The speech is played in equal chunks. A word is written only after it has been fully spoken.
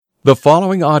The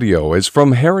following audio is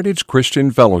from Heritage Christian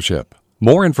Fellowship.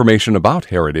 More information about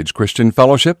Heritage Christian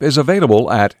Fellowship is available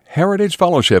at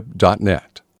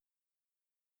heritagefellowship.net.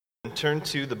 Turn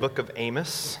to the book of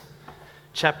Amos,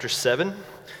 chapter 7.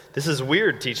 This is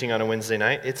weird teaching on a Wednesday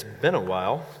night. It's been a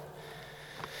while,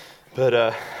 but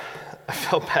I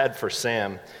felt bad for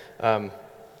Sam.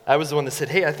 I was the one that said,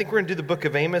 hey, I think we're going to do the book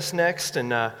of Amos next,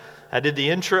 and I did the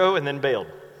intro and then bailed.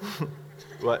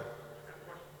 What?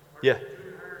 Yeah.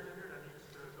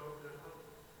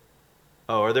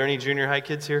 Oh, are there any junior high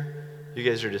kids here? You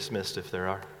guys are dismissed if there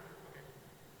are.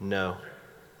 No.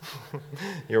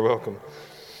 You're welcome.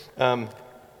 So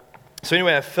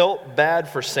anyway, I felt bad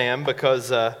for Sam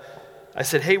because I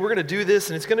said, hey, we're going to do this,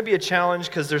 and it's going to be a challenge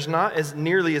because there's not as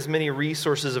nearly as many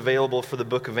resources available for the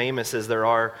book of Amos as there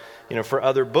are, for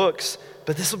other books.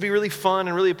 But this will be really fun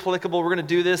and really applicable. We're going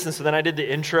to do this. And so then I did the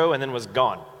intro and then was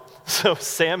gone. So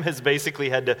Sam has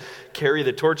basically had to carry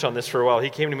the torch on this for a while.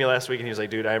 He came to me last week and he was like,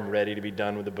 dude, I'm ready to be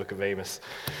done with the book of Amos.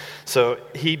 So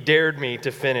he dared me to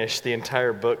finish the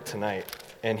entire book tonight.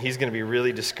 And he's going to be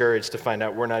really discouraged to find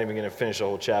out we're not even going to finish a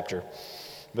whole chapter.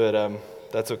 But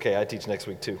that's okay. I teach next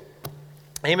week too.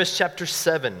 Amos chapter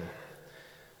 7.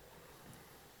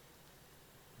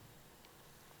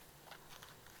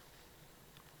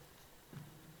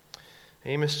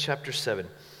 Amos chapter 7.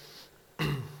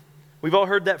 We've all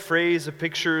heard that phrase, a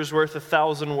picture is worth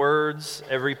 1,000 words.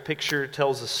 Every picture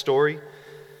tells a story.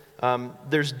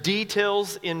 There's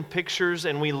details in pictures,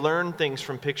 and we learn things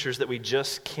from pictures that we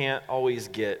just can't always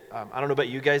get. I don't know about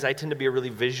you guys, I tend to be a really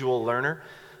visual learner.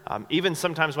 Even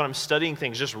sometimes when I'm studying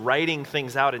things, just writing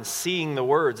things out and seeing the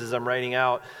words as I'm writing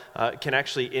out can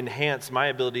actually enhance my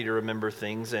ability to remember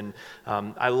things. And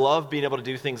I love being able to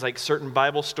do things like certain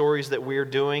Bible stories that we're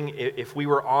doing. If we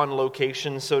were on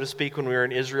location, so to speak, when we were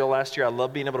in Israel last year, I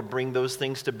love being able to bring those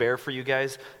things to bear for you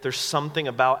guys. There's something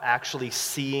about actually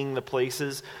seeing the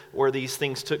places where these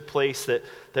things took place that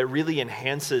really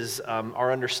enhances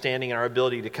our understanding and our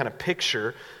ability to kind of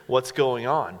picture what's going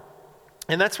on.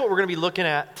 And that's what we're going to be looking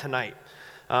at tonight.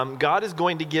 God is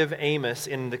going to give Amos,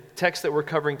 in the text that we're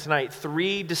covering tonight,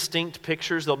 3 distinct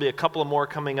pictures. There'll be a couple of more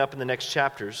coming up in the next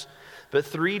chapters. But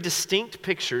 3 distinct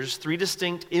pictures, 3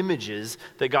 distinct images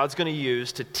that God's going to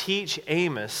use to teach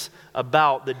Amos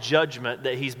about the judgment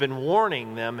that he's been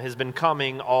warning them has been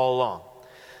coming all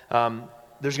along.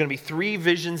 There's going to be 3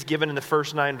 visions given in the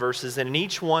first 9 verses, and in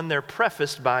each one they're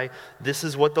prefaced by, this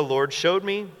is what the Lord showed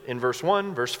me, in verse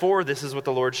 1, verse 4, this is what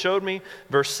the Lord showed me,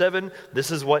 verse 7,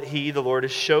 this is what the Lord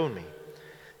has shown me.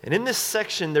 And in this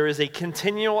section there is a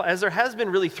continual, as there has been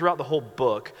really throughout the whole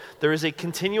book, there is a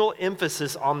continual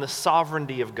emphasis on the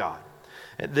sovereignty of God.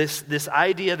 This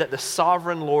idea that the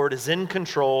sovereign Lord is in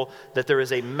control, that there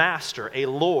is a master, a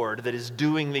Lord that is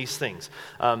doing these things.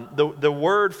 The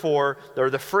word for, or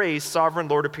the phrase sovereign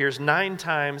Lord appears 9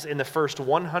 times in the first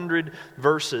 100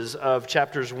 verses of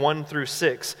chapters 1 through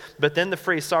 6, but then the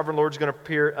phrase sovereign Lord is going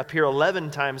to appear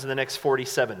 11 times in the next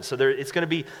 47. So it's going to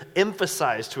be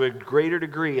emphasized to a greater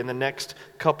degree in the next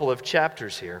couple of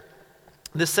chapters here.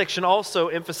 This section also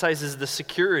emphasizes the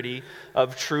security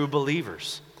of true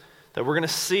believers. That we're going to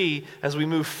see as we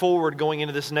move forward going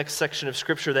into this next section of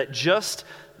Scripture that just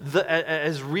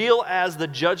as real as the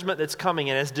judgment that's coming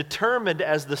and as determined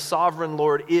as the sovereign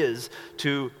Lord is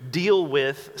to deal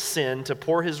with sin, to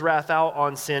pour his wrath out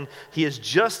on sin, he is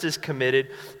just as committed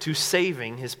to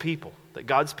saving his people. That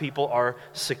God's people are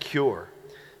secure,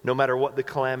 no matter what the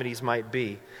calamities might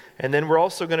be. And then we're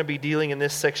also going to be dealing in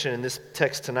this section, in this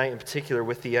text tonight in particular,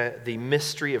 with the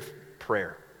mystery of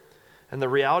prayer. And the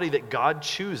reality that God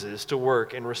chooses to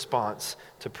work in response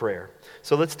to prayer.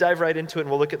 So let's dive right into it, and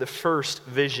we'll look at the first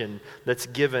vision that's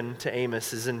given to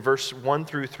Amos. Is in verse 1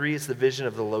 through 3. It's the vision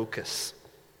of the locusts.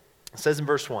 It says in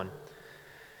verse 1,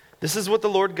 this is what the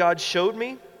Lord God showed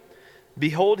me.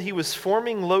 Behold, he was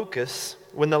forming locusts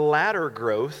when the latter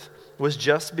growth was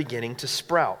just beginning to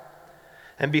sprout.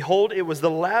 And behold, it was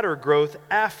the latter growth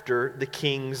after the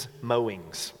king's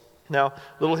mowings. Now, a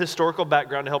little historical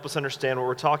background to help us understand what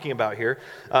we're talking about here.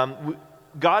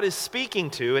 God is speaking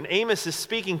to, and Amos is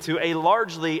speaking to, a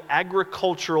largely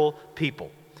agricultural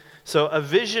people. So a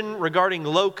vision regarding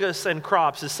locusts and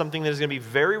crops is something that is going to be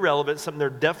very relevant, something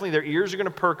their ears are going to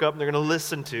perk up and they're going to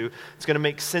listen to. It's going to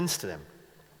make sense to them.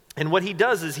 And what he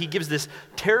does is he gives this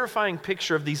terrifying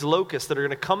picture of these locusts that are going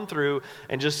to come through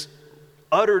and just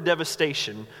utter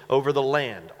devastation over the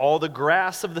land. All the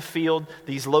grass of the field,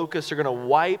 these locusts are going to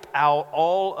wipe out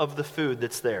all of the food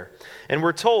that's there. And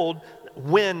we're told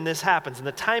when this happens, and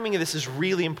the timing of this is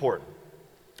really important.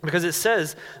 Because it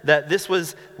says that this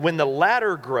was when the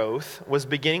latter growth was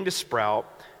beginning to sprout,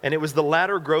 and it was the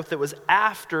latter growth that was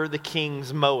after the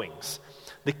king's mowings.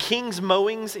 The king's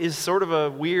mowings is sort of a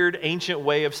weird ancient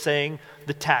way of saying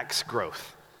the tax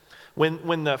growth.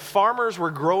 When the farmers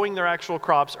were growing their actual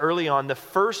crops early on, the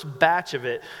first batch of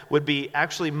it would be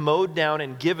actually mowed down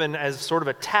and given as sort of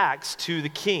a tax to the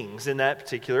kings in that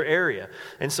particular area.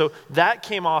 And so that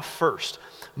came off first.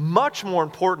 Much more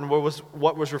important was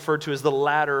what was referred to as the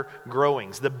latter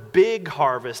growings. The big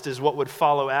harvest is what would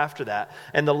follow after that.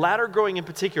 And the latter growing in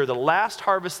particular, the last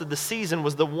harvest of the season,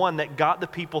 was the one that got the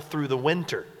people through the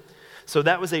winter. So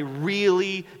that was a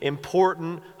really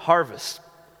important harvest.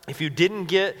 If you didn't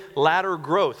get latter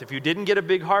growth, if you didn't get a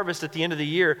big harvest at the end of the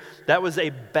year, that was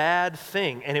a bad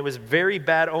thing, and it was very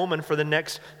bad omen for the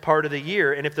next part of the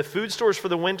year. And if the food stores for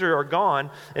the winter are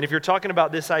gone, and if you're talking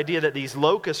about this idea that these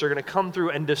locusts are going to come through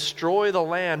and destroy the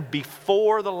land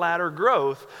before the latter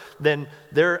growth, then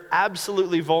they're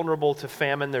absolutely vulnerable to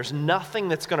famine. There's nothing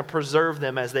that's going to preserve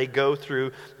them as they go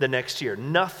through the next year.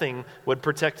 Nothing would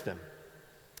protect them.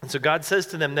 And so God says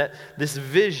to them that this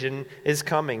vision is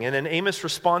coming. And then Amos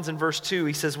responds in verse 2.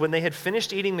 He says, "When they had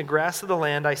finished eating the grass of the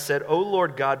land, I said, 'O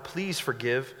Lord God, please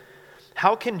forgive.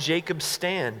 How can Jacob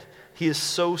stand? He is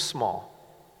so small.'"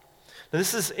 Now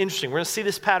this is interesting. We're going to see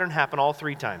this pattern happen all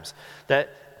three times.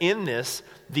 That in this,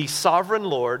 the sovereign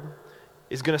Lord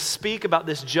is going to speak about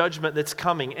this judgment that's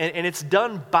coming. And it's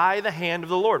done by the hand of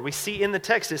the Lord. We see in the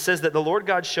text, it says that the Lord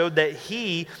God showed that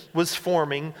he was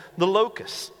forming the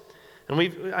locusts.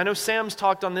 And I know Sam's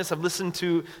talked on this. I've listened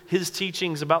to his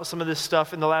teachings about some of this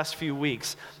stuff in the last few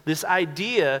weeks. This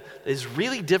idea is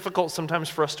really difficult sometimes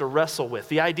for us to wrestle with.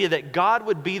 The idea that God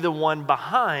would be the one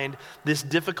behind this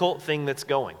difficult thing that's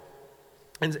going.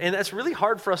 And that's really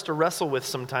hard for us to wrestle with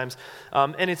sometimes.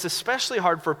 And it's especially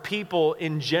hard for people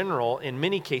in general, in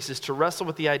many cases, to wrestle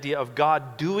with the idea of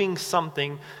God doing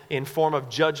something in form of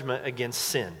judgment against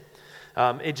sin.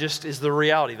 It just is the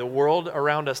reality. The world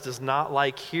around us does not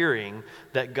like hearing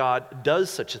that God does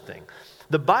such a thing.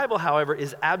 The Bible, however,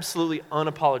 is absolutely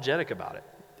unapologetic about it.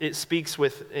 It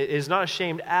is not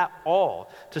ashamed at all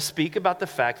to speak about the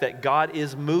fact that God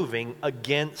is moving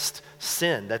against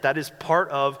sin, that is part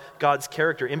of God's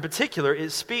character. In particular,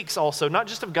 it speaks also not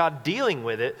just of God dealing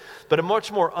with it, but a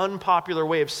much more unpopular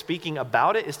way of speaking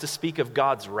about it is to speak of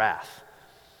God's wrath.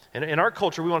 And in our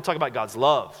culture, we want to talk about God's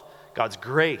love, God's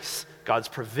grace, God's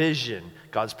provision,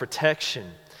 God's protection.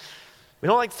 We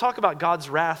don't like to talk about God's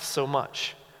wrath so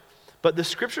much. But the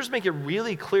scriptures make it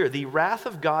really clear the wrath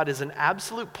of God is an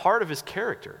absolute part of his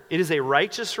character. It is a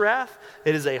righteous wrath,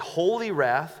 it is a holy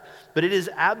wrath, but it is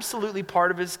absolutely part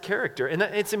of his character. And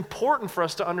it's important for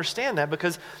us to understand that,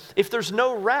 because if there's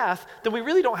no wrath, then we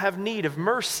really don't have need of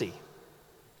mercy.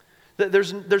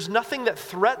 There's nothing that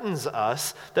threatens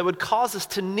us that would cause us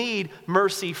to need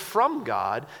mercy from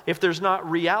God if there's not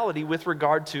reality with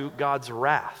regard to God's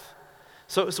wrath.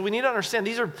 So we need to understand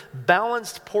these are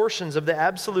balanced portions of the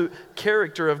absolute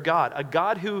character of God. A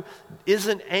God who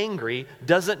isn't angry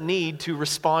doesn't need to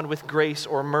respond with grace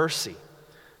or mercy.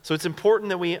 So it's important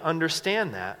that we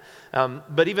understand that.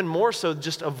 But even more so,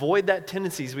 just avoid that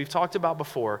tendency. As we've talked about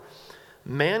before,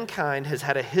 mankind has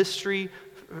had a history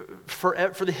for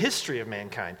the history of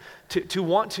mankind, to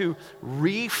want to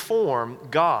reform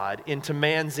God into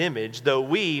man's image, though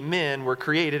we, men, were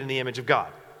created in the image of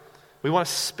God. We want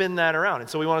to spin that around. And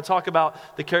so we want to talk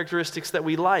about the characteristics that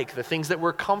we like, the things that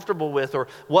we're comfortable with, or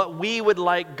what we would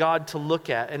like God to look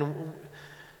at. And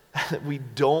we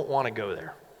don't want to go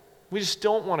there. We just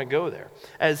don't want to go there.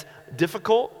 As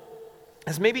difficult,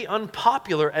 as maybe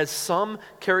unpopular as some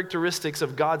characteristics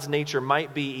of God's nature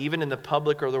might be, even in the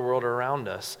public or the world around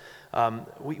us,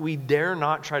 we dare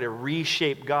not try to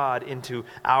reshape God into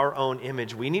our own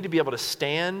image. We need to be able to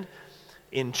stand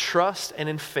in trust and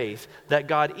in faith that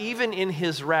God, even in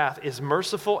his wrath, is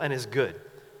merciful and is good.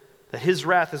 That his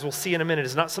wrath, as we'll see in a minute,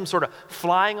 is not some sort of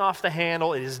flying off the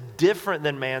handle. It is different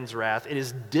than man's wrath. It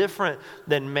is different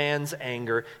than man's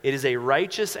anger. It is a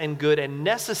righteous and good and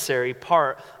necessary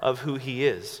part of who he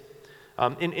is.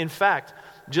 In fact,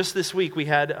 just this week we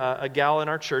had a gal in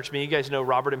our church. Many of you guys know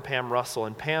Robert and Pam Russell.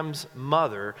 And Pam's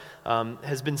mother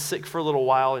has been sick for a little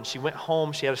while, and she went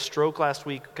home. She had a stroke last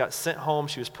week, got sent home.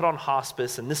 She was put on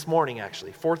hospice. And this morning,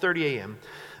 actually, 4:30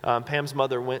 a.m., Pam's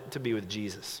mother went to be with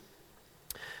Jesus.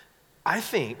 I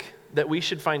think that we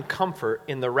should find comfort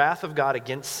in the wrath of God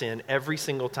against sin every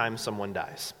single time someone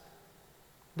dies,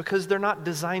 because they're not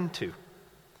designed to.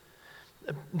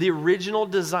 The original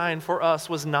design for us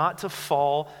was not to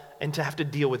fall and to have to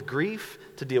deal with grief,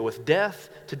 to deal with death,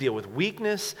 to deal with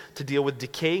weakness, to deal with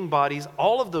decaying bodies.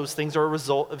 All of those things are a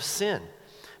result of sin.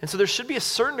 And so there should be a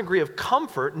certain degree of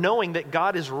comfort knowing that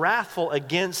God is wrathful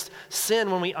against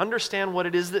sin when we understand what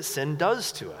it is that sin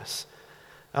does to us.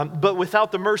 But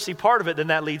without the mercy part of it, then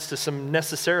that leads to some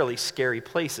necessarily scary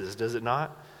places, does it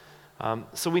not?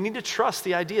 So we need to trust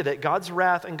the idea that God's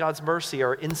wrath and God's mercy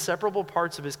are inseparable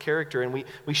parts of his character, and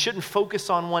we shouldn't focus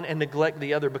on one and neglect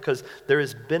the other because there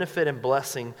is benefit and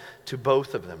blessing to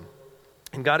both of them.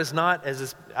 And God is not,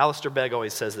 as Alistair Begg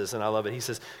always says this, and I love it, he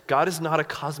says, God is not a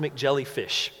cosmic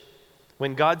jellyfish.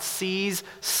 When God sees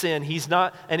sin, he's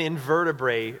not an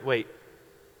invertebrate. Wait,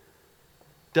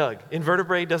 Doug,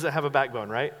 invertebrate doesn't have a backbone,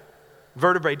 right?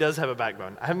 Vertebrae does have a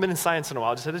backbone. I haven't been in science in a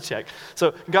while, I just had to check.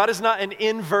 So God is not an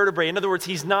invertebrate. In other words,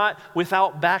 he's not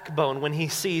without backbone when he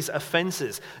sees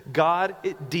offenses. God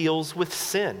deals with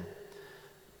sin.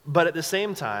 But at the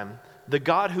same time, the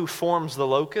God who forms the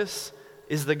locust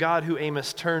is the God who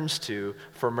Amos turns to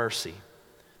for mercy.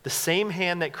 The same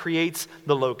hand that creates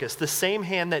the locust, the same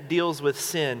hand that deals with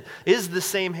sin, is the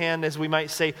same hand, as we might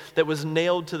say, that was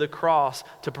nailed to the cross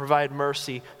to provide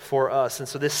mercy for us. And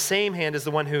so this same hand is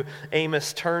the one who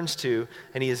Amos turns to,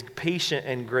 and he is patient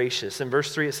and gracious. In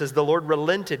verse 3 it says, "The Lord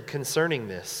relented concerning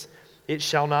this. It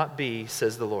shall not be,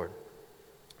 says the Lord."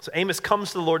 So Amos comes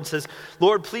to the Lord and says,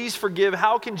 "Lord, please forgive.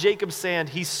 How can Jacob stand?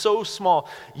 He's so small.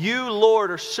 You, Lord,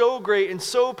 are so great and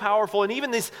so powerful. And even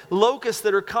these locusts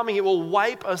that are coming, it will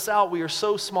wipe us out. We are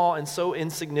so small and so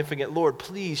insignificant. Lord,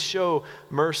 please show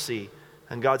mercy."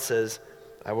 And God says,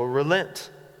 "I will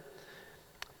relent."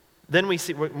 Then we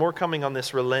see more coming on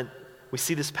this relent. We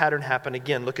see this pattern happen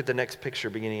again. Look at the next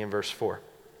picture beginning in verse 4.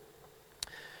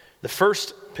 The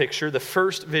first picture, the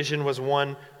first vision was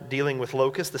one dealing with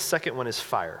locusts. The second one is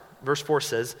fire. Verse 4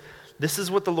 says, "This is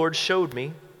what the Lord showed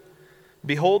me.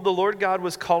 Behold, the Lord God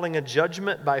was calling a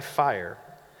judgment by fire,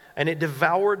 and it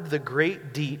devoured the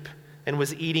great deep and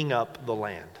was eating up the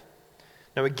land."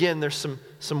 Now again, there's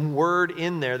some word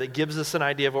in there that gives us an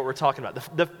idea of what we're talking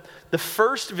about. The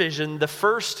first vision, the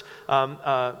first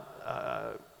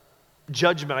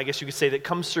judgment, I guess you could say, that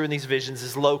comes through in these visions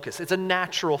is locusts. It's a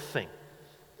natural thing.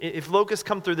 If locusts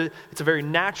come through, it's a very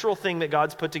natural thing that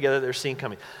God's put together, they're seeing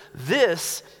coming.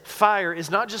 This fire is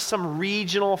not just some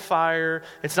regional fire.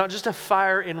 It's not just a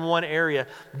fire in one area.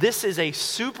 This is a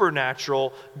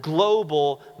supernatural,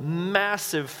 global,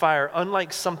 massive fire,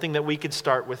 unlike something that we could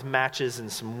start with matches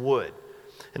and some wood.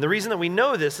 And the reason that we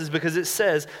know this is because it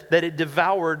says that it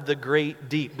devoured the great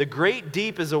deep. The great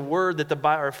deep is a word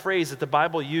or a phrase that the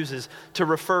Bible uses to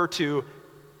refer to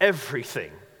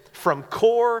everything. From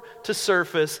core to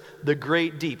surface, the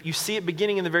great deep. You see it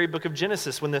beginning in the very book of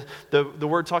Genesis when the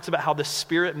word talks about how the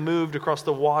Spirit moved across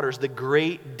the waters, the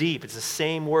great deep. It's the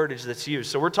same wordage that's used.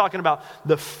 So we're talking about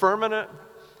the firmament,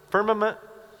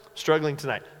 struggling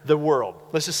tonight, the world.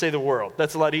 Let's just say the world.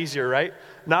 That's a lot easier, right?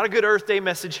 Not a good Earth Day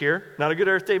message here. Not a good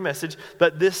Earth Day message.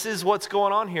 But this is what's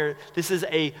going on here. This is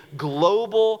a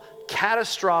global,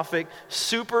 catastrophic,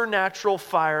 supernatural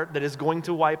fire that is going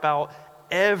to wipe out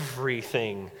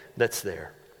everything that's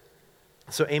there.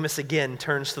 So Amos again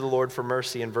turns to the Lord for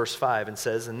mercy in verse 5 and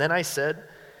says, "And then I said,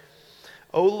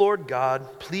 O Lord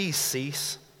God, please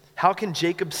cease. How can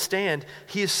Jacob stand?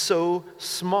 He is so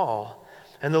small."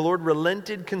 And the Lord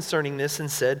relented concerning this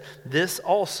and said, "This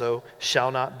also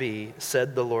shall not be,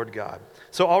 said the Lord God."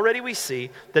 So already we see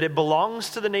that it belongs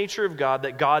to the nature of God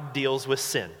that God deals with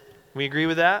sin. We agree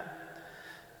with that?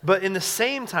 But in the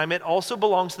same time, it also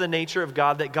belongs to the nature of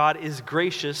God that God is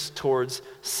gracious towards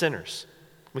sinners.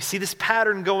 We see this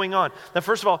pattern going on. Now,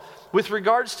 first of all, with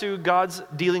regards to God's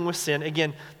dealing with sin,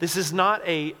 again, this is not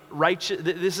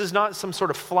some sort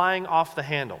of flying off the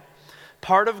handle.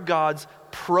 Part of God's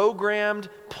programmed,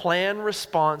 planned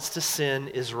response to sin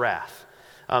is wrath.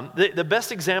 The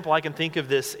best example I can think of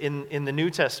this in the New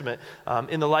Testament,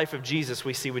 in the life of Jesus,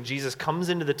 we see when Jesus comes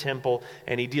into the temple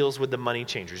and he deals with the money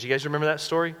changers. You guys remember that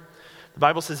story? The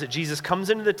Bible says that Jesus comes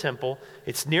into the temple.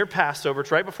 It's near Passover.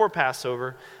 It's right before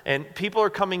Passover. And people are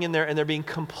coming in there and they're being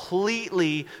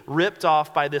completely ripped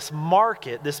off by this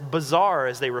market, this bazaar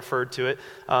as they referred to it,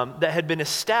 that had been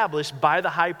established by the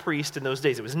high priest in those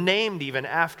days. It was named even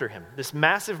after him. This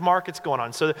massive market's going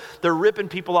on. So they're ripping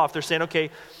people off. They're saying,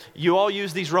 okay, you all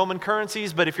use these Roman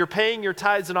currencies, but if you're paying your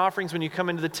tithes and offerings when you come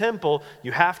into the temple,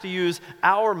 you have to use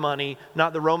our money,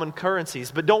 not the Roman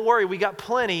currencies. But don't worry, we got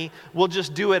plenty. We'll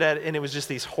just do it and it was just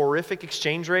these horrific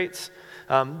exchange rates.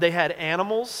 They had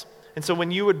animals And so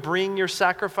when you would bring your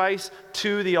sacrifice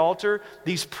to the altar,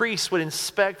 these priests would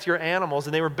inspect your animals,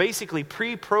 and they were basically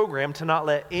pre-programmed to not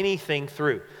let anything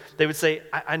through. They would say,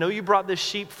 I know you brought this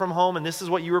sheep from home, and this is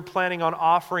what you were planning on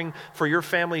offering for your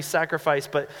family's sacrifice,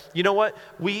 but you know what?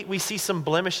 We see some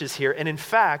blemishes here. And in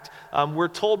fact, we're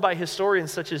told by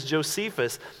historians such as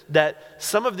Josephus that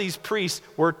some of these priests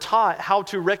were taught how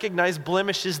to recognize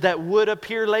blemishes that would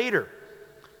appear later.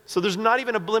 So there's not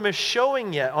even a blemish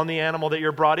showing yet on the animal that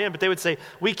you're brought in, but they would say,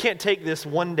 we can't take this,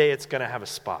 one day it's going to have a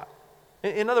spot.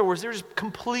 In other words, they're just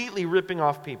completely ripping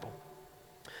off people.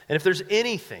 And if there's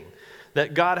anything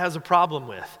that God has a problem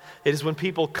with, it is when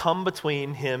people come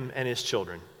between him and his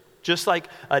children, just like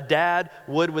a dad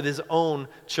would with his own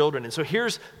children. And so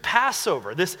here's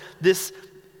Passover,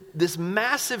 this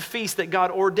massive feast that God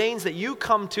ordains that you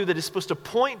come to, that is supposed to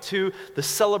point to the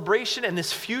celebration and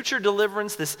this future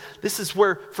deliverance. This is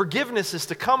where forgiveness is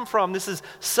to come from. This is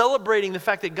celebrating the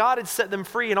fact that God had set them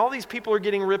free, and all these people are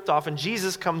getting ripped off, and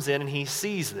Jesus comes in and he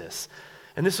sees this.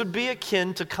 And this would be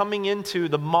akin to coming into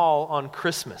the mall on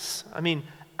Christmas. I mean,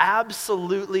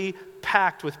 absolutely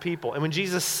packed with people. And when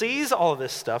Jesus sees all of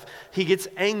this stuff, he gets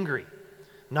angry.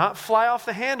 Not fly off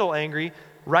the handle angry,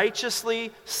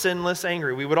 righteously sinless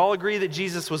angry. We would all agree that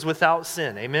Jesus was without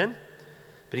sin, amen?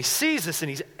 But he sees this and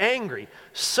he's angry,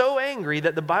 so angry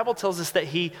that the Bible tells us that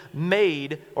he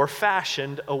made or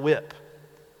fashioned a whip.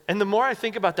 And the more I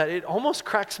think about that, it almost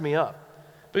cracks me up.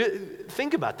 But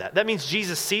think about that. That means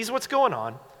Jesus sees what's going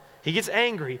on, he gets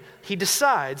angry, he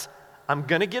decides, I'm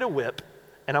going to get a whip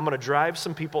and I'm going to drive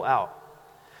some people out.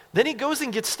 Then he goes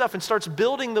and gets stuff and starts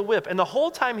building the whip. And the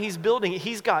whole time he's building it,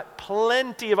 he's got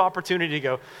plenty of opportunity to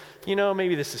go,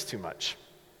 maybe this is too much.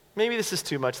 Maybe this is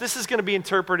too much. This is going to be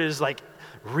interpreted as like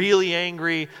really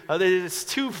angry. It's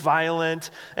too violent.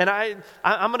 And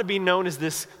I'm going to be known as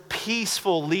this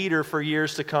peaceful leader for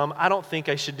years to come. I don't think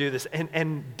I should do this.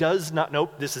 And does not,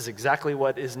 nope, this is exactly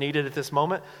what is needed at this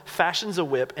moment. Fashions a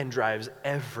whip and drives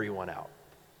everyone out.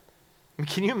 I mean,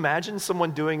 can you imagine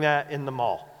someone doing that in the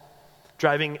mall?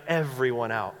 Driving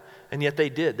everyone out. And yet they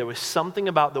did. There was something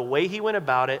about the way he went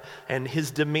about it and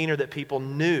his demeanor that people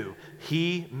knew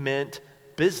he meant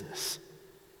business.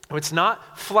 It's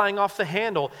not flying off the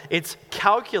handle. It's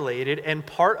calculated and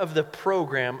part of the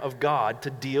program of God to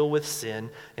deal with sin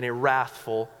in a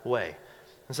wrathful way.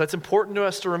 And so that's important to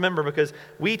us to remember, because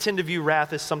we tend to view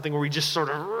wrath as something where we just sort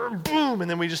of boom and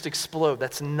then we just explode.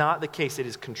 That's not the case. It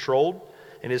is controlled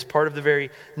and is part of the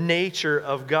very nature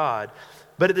of God.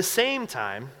 But at the same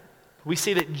time, we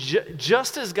see that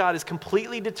just as God is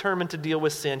completely determined to deal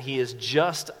with sin, he is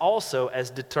just also as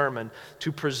determined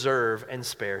to preserve and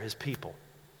spare his people.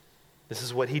 This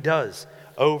is what he does.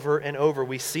 Over and over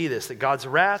we see this, that God's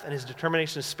wrath and his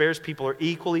determination to spare his people are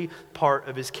equally part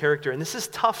of his character. And this is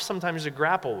tough sometimes to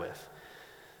grapple with,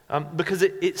 because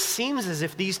it seems as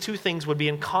if these two things would be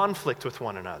in conflict with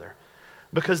one another.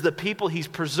 Because the people he's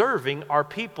preserving are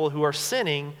people who are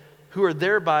sinning, who are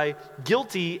thereby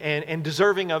guilty and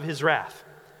deserving of his wrath.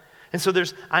 And so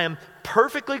I am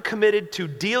perfectly committed to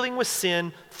dealing with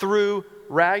sin through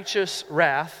righteous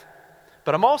wrath,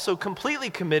 but I'm also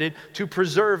completely committed to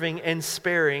preserving and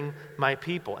sparing my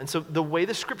people. And so the way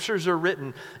the scriptures are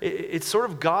written, it's sort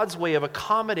of God's way of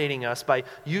accommodating us by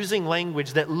using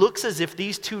language that looks as if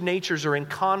these two natures are in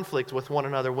conflict with one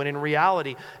another, when in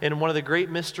reality, in one of the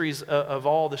great mysteries of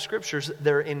all the scriptures,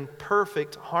 they're in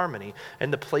perfect harmony.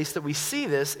 And the place that we see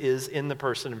this is in the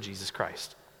person of Jesus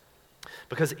Christ.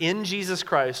 Because in Jesus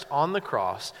Christ on the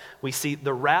cross, we see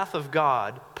the wrath of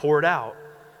God poured out,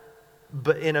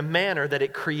 but in a manner that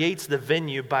it creates the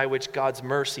venue by which God's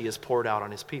mercy is poured out on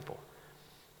his people.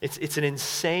 It's an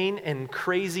insane and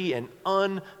crazy and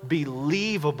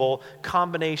unbelievable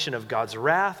combination of God's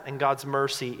wrath and God's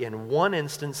mercy in one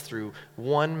instance through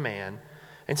one man.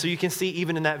 And so you can see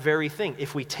even in that very thing,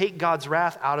 if we take God's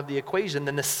wrath out of the equation,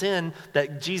 then the sin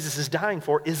that Jesus is dying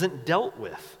for isn't dealt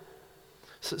with.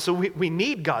 So we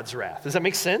need God's wrath. Does that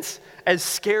make sense? As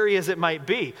scary as it might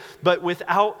be. But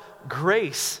without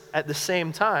grace at the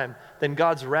same time, then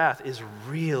God's wrath is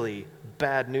really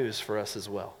bad news for us as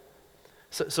well.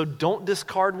 So don't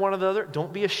discard one or the other.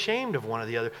 Don't be ashamed of one or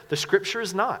the other. The scripture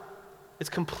is not. It's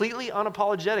completely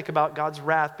unapologetic about God's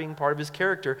wrath being part of his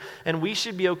character. And we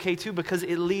should be okay too, because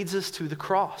it leads us to the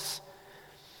cross.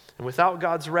 And without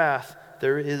God's wrath,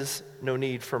 there is no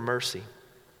need for mercy.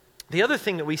 The other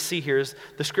thing that we see here is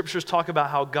the scriptures talk about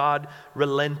how God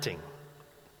relenting.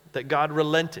 that God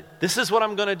relented. This is what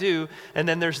I'm going to do. And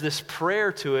then there's this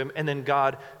prayer to him, and then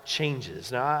God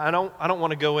changes. Now, I don't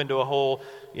want to go into a whole,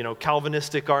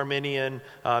 Calvinistic Arminian,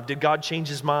 did God change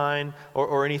his mind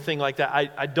or anything like that.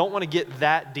 I don't want to get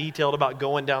that detailed about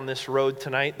going down this road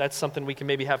tonight. That's something we can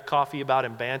maybe have coffee about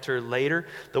and banter later.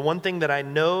 The one thing that I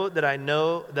know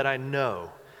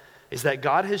is that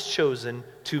God has chosen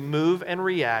to move and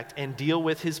react and deal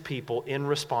with his people in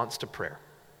response to prayer.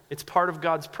 It's part of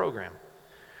God's program.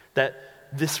 That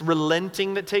this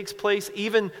relenting that takes place,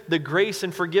 even the grace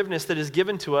and forgiveness that is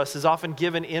given to us, is often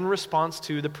given in response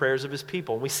to the prayers of his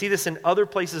people. We see this in other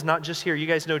places, not just here. You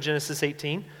guys know Genesis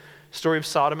 18, story of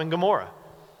Sodom and Gomorrah.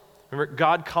 Remember,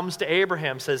 God comes to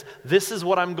Abraham, says, this is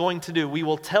what I'm going to do. We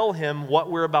will tell him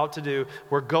what we're about to do.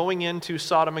 We're going into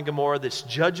Sodom and Gomorrah. This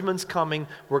judgment's coming.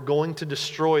 We're going to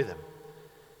destroy them.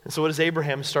 And so what does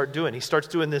Abraham start doing? He starts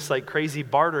doing this like crazy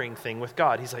bartering thing with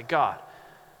God. He's like, God,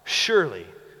 surely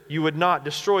you would not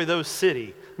destroy those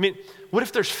cities. I mean, what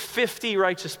if there's 50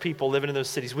 righteous people living in those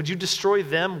cities? Would you destroy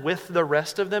them with the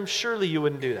rest of them? Surely you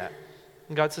wouldn't do that.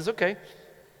 And God says, okay,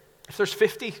 if there's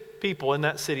 50 people in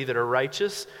that city that are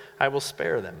righteous, I will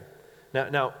spare them.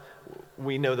 Now,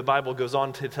 we know the Bible goes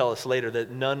on to tell us later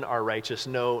that none are righteous,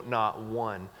 no, not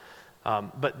one.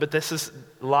 But this is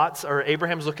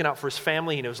Abraham's looking out for his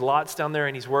family. He knows Lot's down there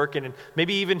and he's working, and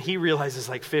maybe even he realizes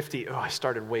like 50, I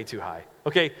started way too high.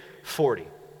 Okay, 40.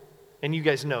 And you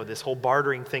guys know this whole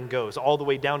bartering thing goes all the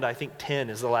way down to, I think 10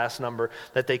 is the last number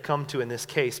that they come to in this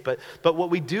case. But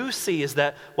what we do see is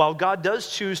that while God does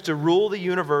choose to rule the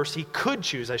universe, he could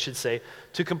choose, I should say,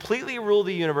 to completely rule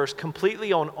the universe,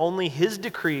 completely on only his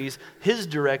decrees, his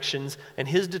directions, and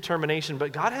his determination.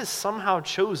 But God has somehow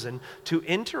chosen to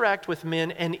interact with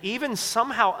men and even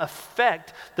somehow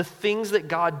affect the things that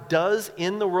God does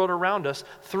in the world around us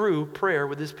through prayer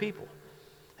with his people.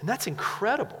 And that's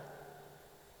incredible.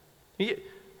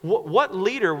 What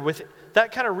leader with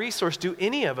that kind of resource do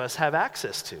any of us have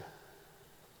access to?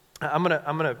 I'm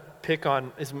gonna pick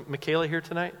on, is Michaela here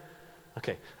tonight?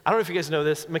 Okay. I don't know if you guys know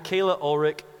this. Michaela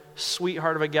Ulrich,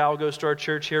 sweetheart of a gal, goes to our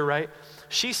church here, right?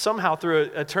 She somehow, through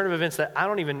a turn of events that I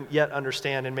don't even yet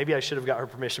understand, and maybe I should have got her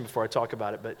permission before I talk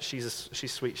about it, but she's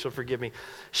sweet. She'll forgive me.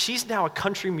 She's now a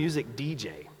country music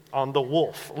DJ on the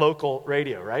Wolf local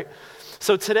radio, right?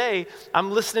 So today,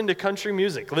 I'm listening to country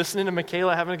music, listening to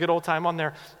Michaela, having a good old time on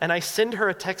there, and I send her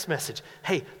a text message.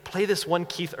 Hey, play this one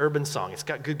Keith Urban song. It's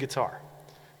got good guitar.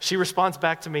 She responds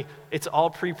back to me, it's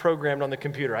all pre-programmed on the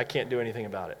computer. I can't do anything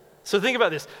about it. So think about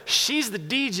this. She's the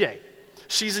DJ.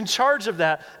 She's in charge of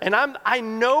that, and I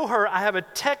know her. I have a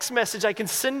text message I can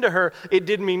send to her. It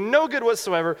did me no good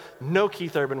whatsoever. No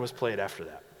Keith Urban was played after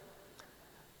that.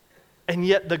 And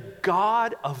yet the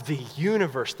God of the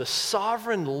universe, the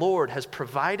sovereign Lord, has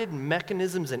provided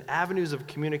mechanisms and avenues of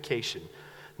communication.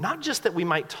 Not just that we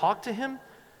might talk to him,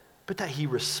 but that he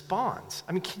responds.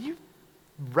 I mean, can you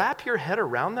wrap your head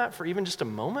around that for even just a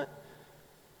moment?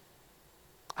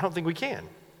 I don't think we can.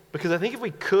 Because I think if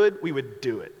we could, we would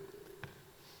do it.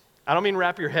 I don't mean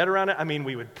wrap your head around it, I mean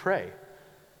we would pray.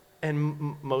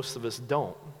 And most of us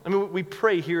don't. I mean, we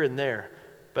pray here and there.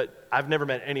 But I've never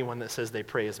met anyone that says they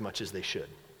pray as much as they should.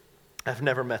 I've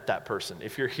never met that person.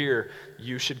 If you're here,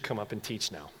 you should come up and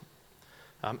teach now.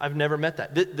 I've never met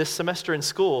that. This semester in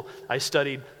school, I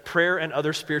studied prayer and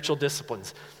other spiritual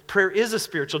disciplines. Prayer is a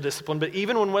spiritual discipline, but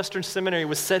even when Western Seminary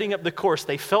was setting up the course,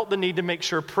 they felt the need to make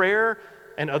sure prayer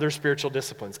and other spiritual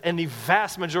disciplines. And the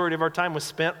vast majority of our time was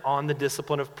spent on the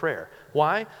discipline of prayer.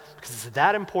 Why? Because it's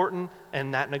that important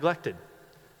and that neglected.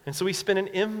 And so we spend an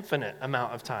infinite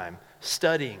amount of time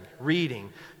studying,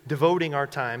 reading, devoting our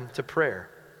time to prayer.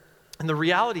 And the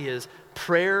reality is,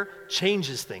 prayer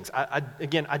changes things. I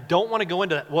don't want to go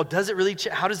into that. Well, does it really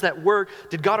how does that work?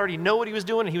 Did God already know what he was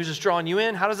doing and he was just drawing you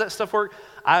in? How does that stuff work?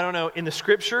 I don't know. In the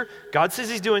scripture, God says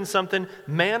he's doing something.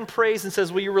 Man prays and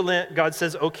says, will you relent? God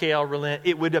says, okay, I'll relent.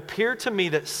 It would appear to me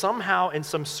that somehow in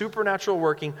some supernatural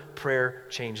working, prayer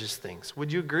changes things.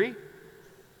 Would you agree?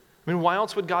 I mean, why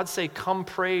else would God say, come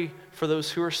pray for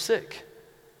those who are sick?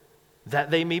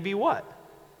 That they may be what?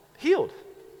 Healed.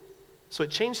 So it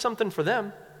changed something for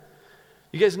them.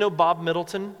 You guys know Bob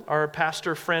Middleton, our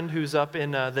pastor friend who's up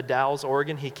in the Dalles,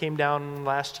 Oregon. He came down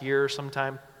last year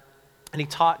sometime, and he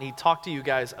talked to you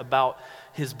guys about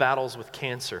his battles with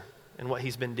cancer and what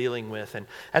he's been dealing with. And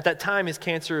at that time, his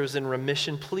cancer was in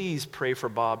remission. Please pray for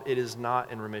Bob. It is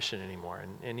not in remission anymore,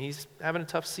 and he's having a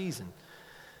tough season.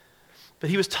 But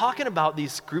he was talking about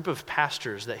these group of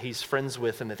pastors that he's friends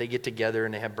with and that they get together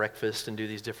and they have breakfast and do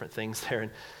these different things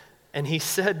there. And he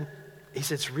said,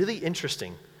 it's really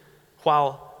interesting.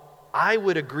 While I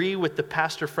would agree with the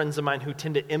pastor friends of mine who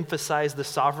tend to emphasize the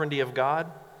sovereignty of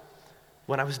God,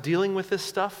 when I was dealing with this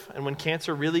stuff and when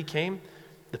cancer really came,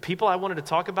 the people I wanted to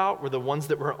talk about were the ones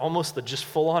that were almost the just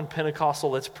full-on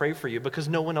Pentecostal, let's pray for you, because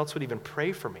no one else would even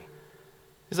pray for me.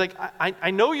 He's like,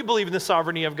 I know you believe in the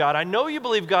sovereignty of God. I know you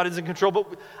believe God is in control,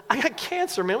 but I got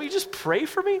cancer, man. Will you just pray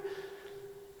for me?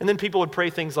 And then people would pray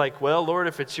things like, well, Lord,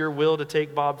 if it's your will to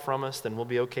take Bob from us, then we'll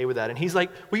be okay with that. And he's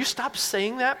like, will you stop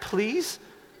saying that, please?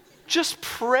 Just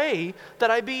pray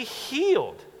that I be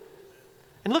healed.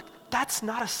 And look, that's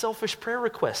not a selfish prayer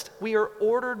request. We are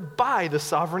ordered by the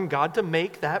sovereign God to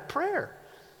make that prayer.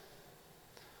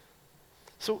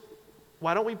 So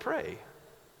why don't we pray?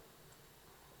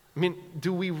 I mean,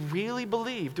 do we really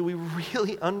believe? Do we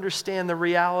really understand the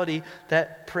reality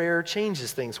that prayer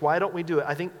changes things? Why don't we do it?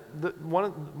 I think one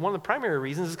of the primary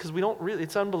reasons is because we don't really,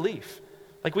 it's unbelief.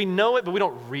 Like we know it, but we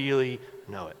don't really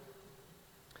know it.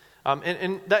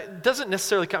 And that doesn't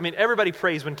necessarily come, I mean, everybody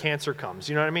prays when cancer comes,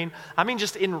 you know what I mean? I mean,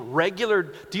 just in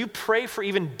regular, do you pray for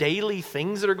even daily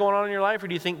things that are going on in your life? Or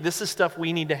do you think this is stuff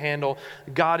we need to handle?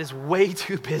 God is way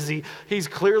too busy. He's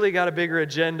clearly got a bigger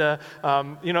agenda.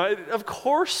 Of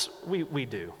course we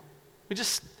do.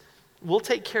 We'll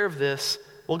take care of this.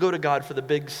 We'll go to God for the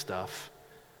big stuff.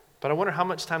 But I wonder how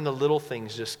much time the little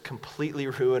things just completely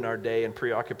ruin our day and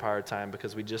preoccupy our time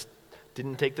because we just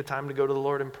didn't take the time to go to the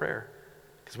Lord in prayer.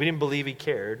 Because we didn't believe he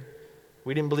cared.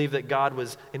 We didn't believe that God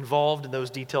was involved in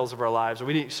those details of our lives. Or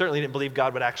we certainly didn't believe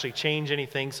God would actually change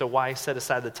anything, so why set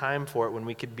aside the time for it when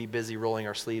we could be busy rolling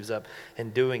our sleeves up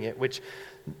and doing it? Which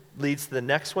leads to the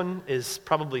next one is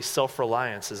probably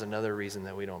self-reliance is another reason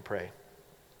that we don't pray.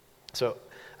 So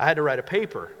I had to write a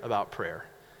paper about prayer.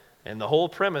 And the whole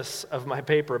premise of my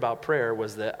paper about prayer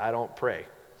was that I don't pray.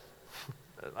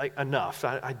 Like, enough.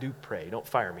 I do pray. Don't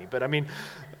fire me. But I mean,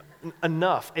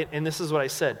 enough. And this is what I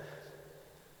said.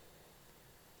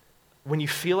 When you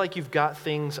feel like you've got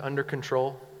things under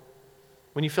control,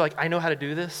 when you feel like I know how to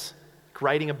do this, like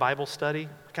writing a Bible study,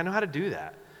 like I know how to do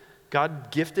that.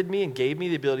 God gifted me and gave me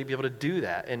the ability to be able to do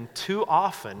that. And too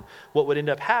often, what would end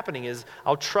up happening is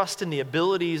I'll trust in the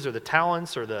abilities or the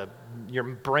talents or your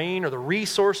brain or the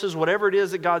resources, whatever it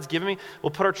is that God's given me.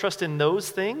 We'll put our trust in those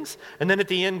things. And then at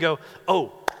the end go,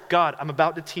 oh, God, I'm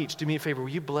about to teach. Do me a favor. Will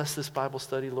you bless this Bible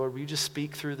study, Lord? Will you just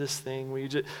speak through this thing? Will you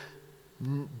just...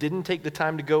 Didn't take the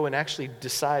time to go and actually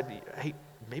decide, hey,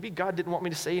 maybe God didn't want me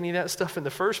to say any of that stuff in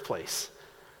the first place.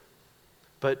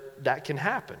 But that can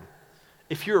happen.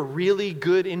 If you're a really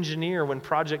good engineer, when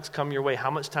projects come your way, how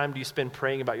much time do you spend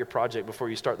praying about your project before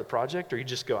you start the project? Or you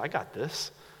just go, I got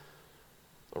this.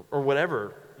 Or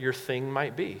whatever your thing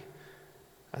might be.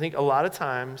 I think a lot of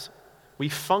times we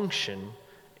function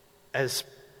as,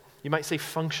 you might say,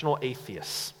 functional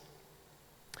atheists.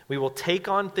 We will take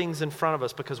on things in front of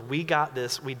us because we got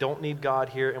this, we don't need God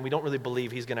here, and we don't really believe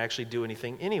he's going to actually do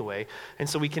anything anyway. And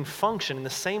so we can function in the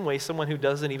same way someone who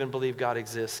doesn't even believe God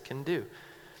exists can do.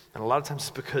 And a lot of times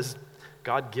it's because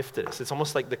God gifted us. It's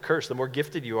almost like the curse. The more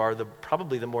gifted you are,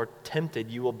 probably the more tempted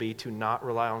you will be to not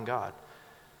rely on God.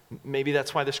 Maybe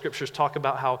that's why the scriptures talk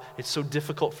about how it's so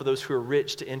difficult for those who are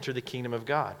rich to enter the kingdom of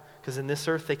God. Because in this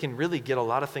earth, they can really get a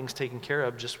lot of things taken care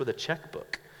of just with a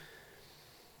checkbook.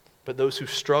 But those who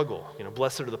struggle,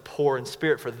 blessed are the poor in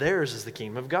spirit, for theirs is the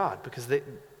kingdom of God. Because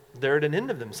they're at an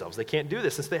end of themselves. They can't do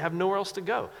this since they have nowhere else to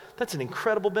go. That's an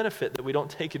incredible benefit that we don't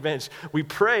take advantage. We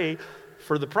pray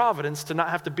for the providence to not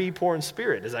have to be poor in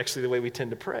spirit is actually the way we tend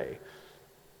to pray.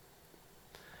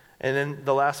 And then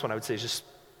the last one I would say is just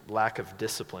lack of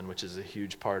discipline, which is a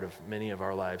huge part of many of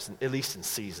our lives, at least in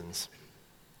seasons.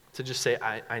 To just say,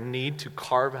 I need to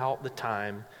carve out the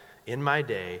time in my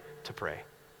day to pray.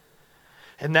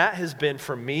 And that has been,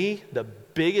 for me, the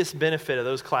biggest benefit of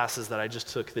those classes that I just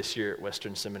took this year at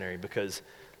Western Seminary, because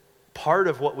part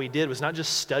of what we did was not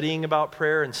just studying about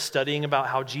prayer and studying about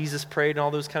how Jesus prayed and all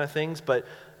those kind of things, but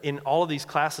in all of these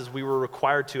classes, we were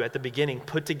required to, at the beginning,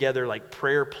 put together like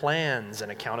prayer plans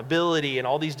and accountability and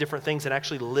all these different things and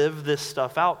actually live this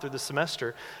stuff out through the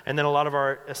semester. And then a lot of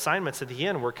our assignments at the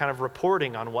end were kind of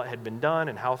reporting on what had been done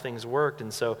and how things worked.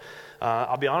 And so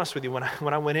I'll be honest with you, when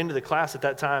I went into the class at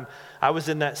that time, I was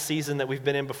in that season that we've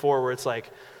been in before where it's like,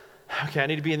 okay, I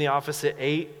need to be in the office at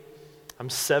 8.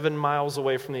 I'm 7 miles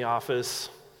away from the office.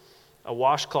 A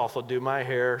washcloth will do my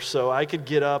hair, so I could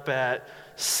get up at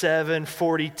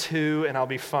 7:42 and I'll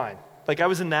be fine. Like I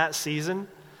was in that season.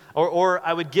 Or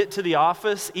I would get to the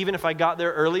office even if I got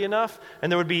there early enough,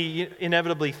 and there would be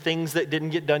inevitably things that didn't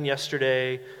get done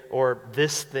yesterday, or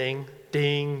this thing,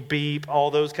 ding, beep,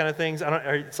 all those kind of things.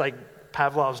 It's like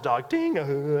Pavlov's dog, ding,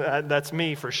 that's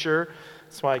me for sure.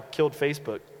 That's why I killed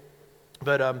Facebook.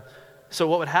 But So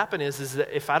what would happen is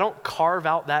that if I don't carve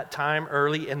out that time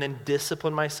early and then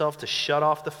discipline myself to shut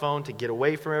off the phone, to get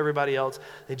away from everybody else,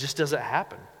 it just doesn't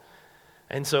happen.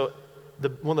 And so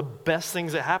one of the best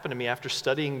things that happened to me after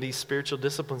studying these spiritual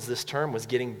disciplines this term was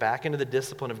getting back into the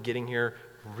discipline of getting here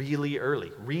really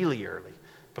early,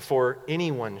 before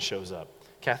anyone shows up.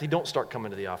 Kathy, don't start coming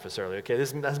to the office early, okay?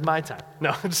 That's my time. No,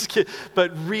 I'm just kidding.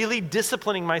 But really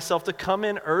disciplining myself to come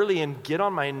in early and get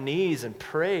on my knees and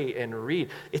pray and read.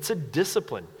 It's a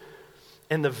discipline.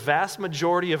 And the vast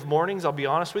majority of mornings, I'll be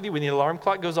honest with you, when the alarm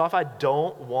clock goes off, I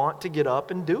don't want to get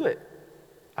up and do it.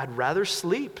 I'd rather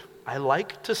sleep. I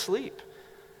like to sleep.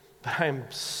 But I am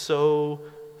so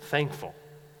thankful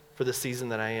for the season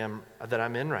that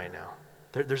I'm in right now.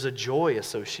 There's a joy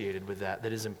associated with that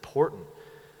is important.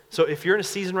 So if you're in a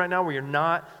season right now where you're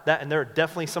not that, and there are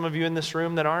definitely some of you in this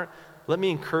room that aren't, let me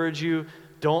encourage you,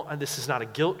 this is not a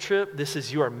guilt trip.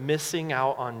 You are missing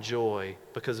out on joy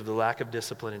because of the lack of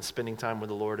discipline and spending time with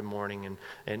the Lord in the morning.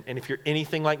 And if you're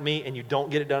anything like me and you don't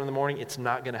get it done in the morning, it's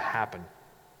not going to happen.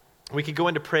 We could go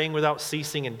into praying without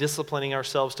ceasing and disciplining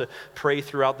ourselves to pray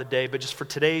throughout the day. But just for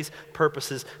today's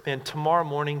purposes, man, tomorrow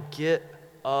morning, get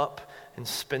up and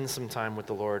spend some time with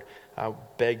the Lord. I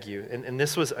beg you. And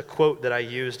this was a quote that I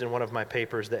used in one of my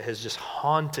papers that has just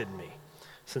haunted me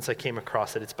since I came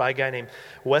across it. It's by a guy named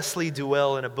Wesley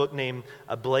Duell in a book named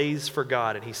A Blaze for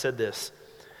God. And he said this: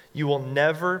 "You will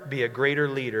never be a greater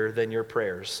leader than your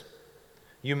prayers.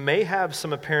 You may have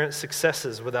some apparent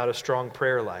successes without a strong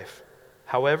prayer life.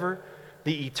 However,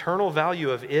 the eternal value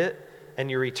of it and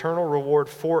your eternal reward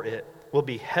for it will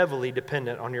be heavily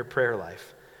dependent on your prayer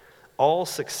life. All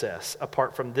success,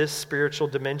 apart from this spiritual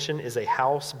dimension, is a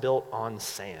house built on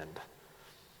sand."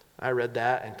 I read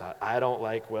that and thought, I don't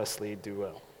like Wesley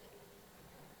Duell.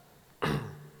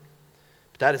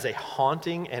 That is a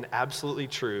haunting and absolutely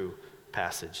true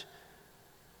passage.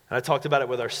 And I talked about it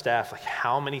with our staff, like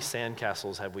how many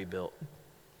sandcastles have we built?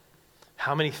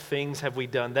 How many things have we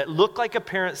done that look like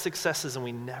apparent successes and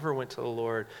we never went to the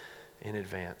Lord in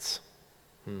advance?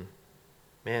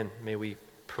 Man, may we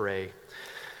pray.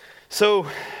 So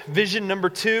vision number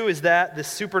 2 is that this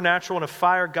supernatural and a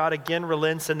fire, God again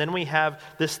relents. And then we have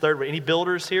this third way. Any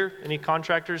builders here? Any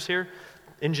contractors here?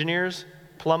 Engineers?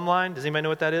 Plumb line? Does anybody know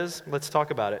what that is? Let's talk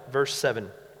about it. Verse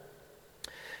 7.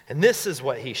 "And this is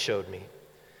what he showed me.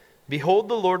 Behold,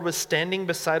 the Lord was standing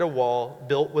beside a wall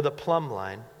built with a plumb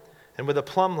line, and with a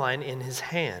plumb line in his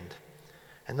hand.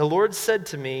 And the Lord said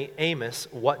to me, Amos,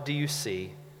 what do you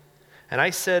see? And I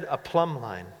said, a plumb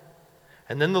line.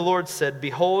 And then the Lord said,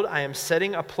 Behold, I am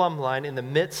setting a plumb line in the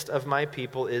midst of my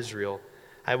people Israel.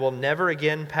 I will never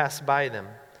again pass by them.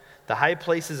 The high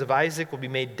places of Isaac will be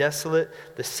made desolate.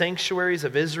 The sanctuaries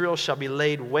of Israel shall be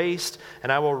laid waste.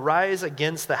 And I will rise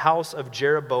against the house of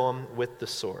Jeroboam with the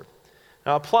sword."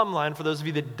 Now, a plumb line, for those of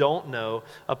you that don't know,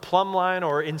 a plumb line,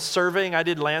 or in surveying, I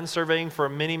did land surveying for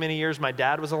many, many years. My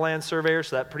dad was a land surveyor,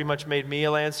 so that pretty much made me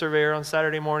a land surveyor on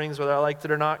Saturday mornings, whether I liked it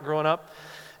or not growing up.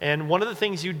 And one of the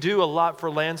things you do a lot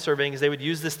for land surveying is they would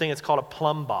use this thing, it's called a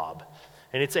plumb bob.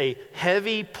 And it's a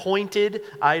heavy, pointed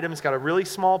item. It's got a really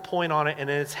small point on it, and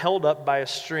then it's held up by a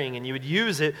string. And you would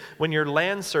use it when you're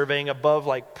land surveying above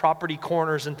like property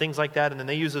corners and things like that. And then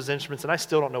they use those instruments, and I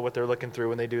still don't know what they're looking through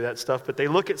when they do that stuff. But they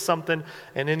look at something,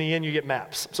 and in the end, you get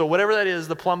maps. So whatever that is,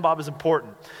 the plumb bob is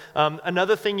important.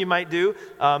 Another thing you might do,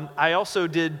 I also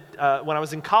did, when I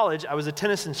was in college, I was a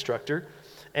tennis instructor.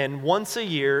 And once a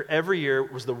year, every year,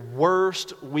 was the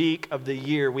worst week of the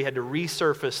year. We had to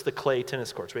resurface the clay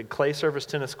tennis courts. We had clay surface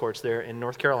tennis courts there in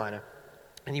North Carolina.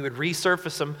 And you would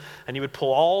resurface them, and you would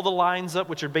pull all the lines up,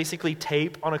 which are basically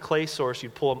tape on a clay source.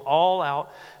 You'd pull them all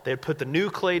out. They'd put the new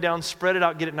clay down, spread it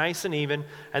out, get it nice and even.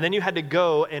 And then you had to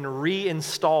go and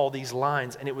reinstall these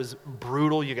lines. And it was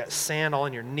brutal. You got sand all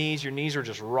in your knees. Your knees were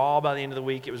just raw by the end of the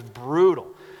week. It was brutal.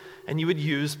 And you would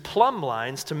use plumb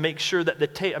lines to make sure that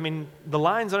the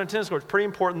lines on a tennis court, it's pretty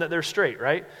important that they're straight,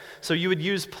 right? So you would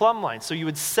use plumb lines. So you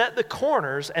would set the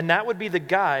corners, and that would be the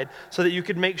guide so that you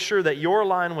could make sure that your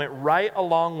line went right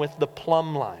along with the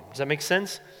plumb line. Does that make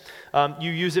sense?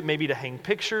 You use it maybe to hang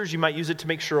pictures. You might use it to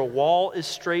make sure a wall is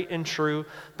straight and true.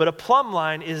 But a plumb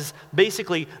line is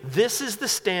basically, this is the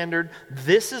standard,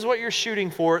 this is what you're shooting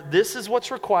for, this is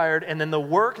what's required, and then the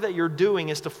work that you're doing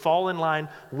is to fall in line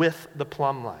with the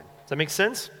plumb line. Does that make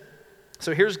sense?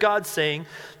 So here's God saying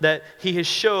that he has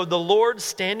showed the Lord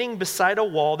standing beside a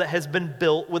wall that has been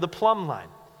built with a plumb line.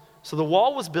 So the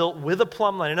wall was built with a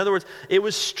plumb line. In other words, it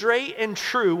was straight and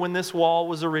true when this wall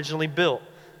was originally built.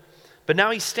 But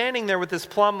now he's standing there with this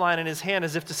plumb line in his hand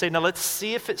as if to say, now let's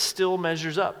see if it still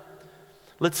measures up.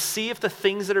 Let's see if the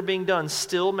things that are being done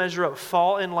still measure up,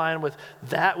 fall in line with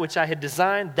that which I had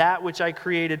designed, that which I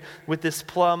created with this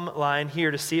plumb line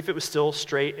here to see if it was still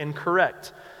straight and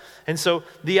correct. And so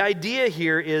the idea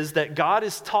here is that God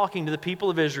is talking to the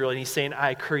people of Israel and he's saying,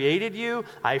 I created you,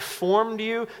 I formed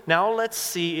you. Now let's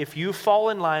see if you fall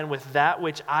in line with that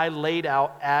which I laid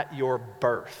out at your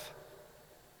birth.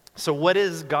 So what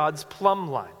is God's plumb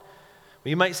line? Well,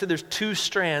 you might say there's two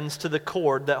strands to the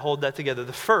cord that hold that together.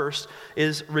 The first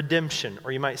is redemption,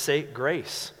 or you might say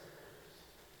grace.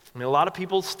 I mean, a lot of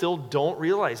people still don't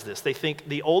realize this. They think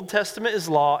the Old Testament is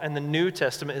law and the New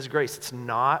Testament is grace. It's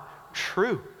not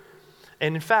true.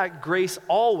 And in fact, grace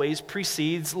always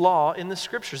precedes law in the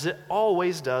Scriptures. It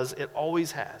always does. It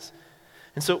always has.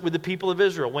 And so with the people of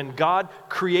Israel, when God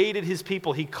created his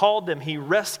people, he called them, he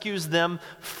rescues them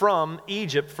from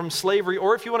Egypt, from slavery.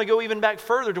 Or if you want to go even back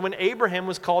further to when Abraham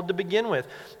was called to begin with.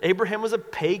 Abraham was a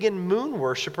pagan moon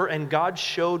worshiper and God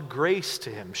showed grace to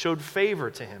him, showed favor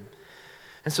to him.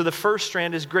 And so the first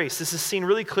strand is grace. This is seen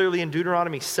really clearly in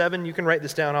Deuteronomy 7. You can write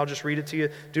this down. I'll just read it to you.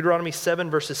 Deuteronomy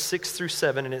 7 verses 6 through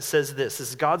 7. And it says this. This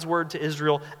is God's word to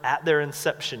Israel at their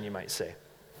inception, you might say.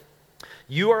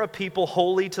 You are a people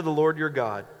holy to the Lord your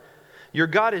God. Your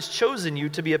God has chosen you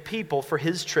to be a people for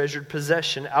his treasured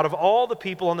possession out of all the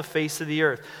people on the face of the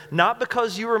earth. Not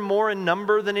because you are more in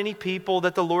number than any people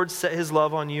that the Lord set his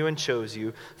love on you and chose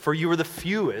you, for you are the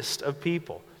fewest of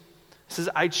people. It says,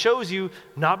 I chose you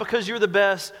not because you're the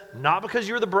best, not because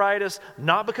you're the brightest,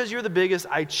 not because you're the biggest.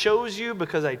 I chose you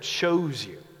because I chose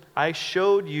you. I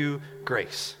showed you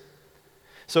grace.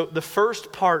 So the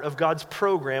first part of God's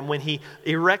program when he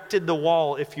erected the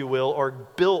wall, if you will, or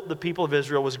built the people of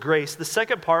Israel was grace. The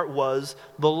second part was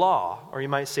the law, or you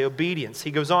might say obedience. He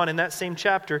goes on in that same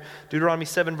chapter, Deuteronomy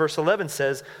 7 verse 11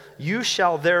 says, you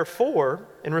shall therefore,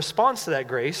 in response to that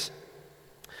grace,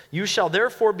 you shall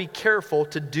therefore be careful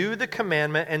to do the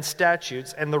commandment and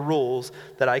statutes and the rules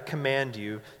that I command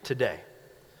you today.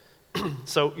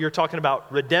 So you're talking about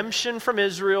redemption from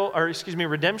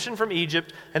redemption from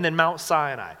Egypt, and then Mount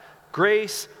Sinai.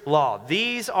 Grace, law.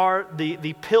 These are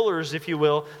the pillars, if you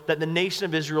will, that the nation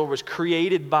of Israel was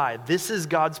created by. This is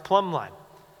God's plumb line.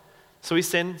 So he's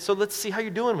saying, so let's see how you're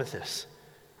doing with this.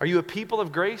 Are you a people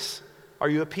of grace? Are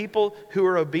you a people who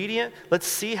are obedient? Let's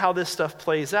see how this stuff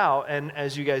plays out. And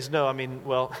as you guys know,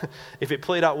 if it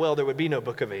played out well, there would be no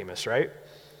book of Amos, right?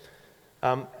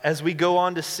 As we go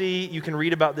on to see, you can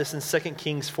read about this in 2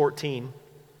 Kings 14.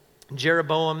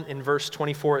 Jeroboam, in verse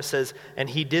 24, it says, and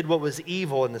he did what was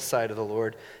evil in the sight of the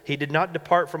Lord. He did not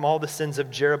depart from all the sins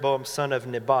of Jeroboam, son of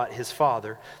Nebat, his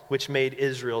father, which made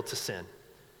Israel to sin.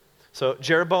 So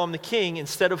Jeroboam the king,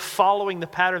 instead of following the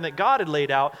pattern that God had laid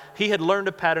out, he had learned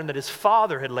a pattern that his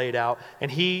father had laid out,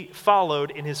 and he followed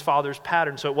in his father's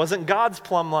pattern. So it wasn't God's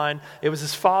plumb line, it was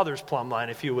his father's plumb line,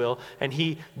 if you will, and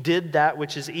he did that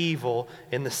which is evil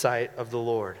in the sight of the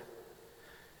Lord.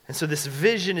 And so this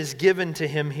vision is given to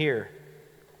him here.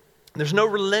 There's no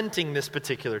relenting this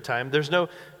particular time. There's no,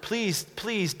 please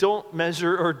don't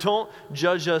measure or don't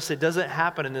judge us. It doesn't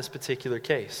happen in this particular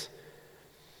case.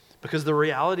 Because the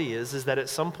reality is that at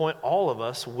some point all of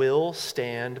us will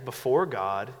stand before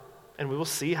God and we will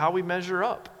see how we measure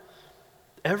up.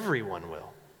 Everyone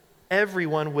will.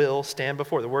 Everyone will stand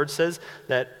before. The word says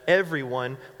that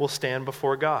everyone will stand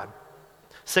before God.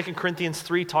 2 Corinthians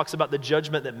 3 talks about the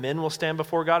judgment that men will stand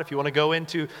before God. If you want to go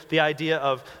into the idea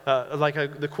of,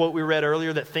 the quote we read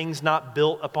earlier, that things not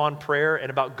built upon prayer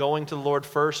and about going to the Lord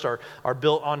first are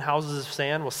built on houses of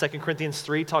sand. Well, 2 Corinthians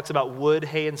 3 talks about wood,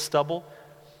 hay, and stubble.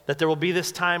 That there will be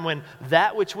this time when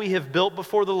that which we have built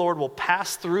before the Lord will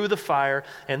pass through the fire,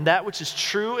 and that which is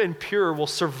true and pure will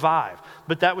survive.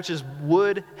 But that which is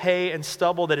wood, hay, and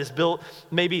stubble that is built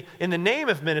maybe in the name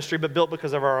of ministry, but built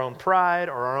because of our own pride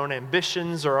or our own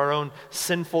ambitions or our own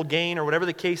sinful gain or whatever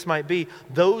the case might be,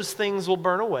 those things will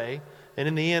burn away. And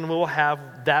in the end, we will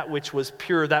have that which was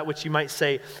pure, that which you might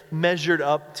say measured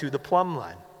up to the plumb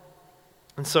line.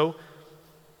 And so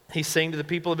he's saying to the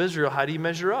people of Israel, how do you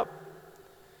measure up?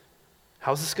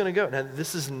 How's this going to go? Now,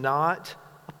 this is not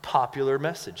a popular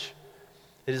message.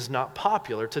 It is not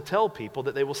popular to tell people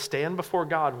that they will stand before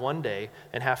God one day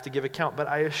and have to give account. But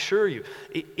I assure you,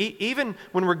 even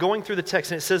when we're going through the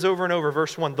text, and it says over and over,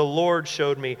 verse 1, the Lord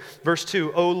showed me. Verse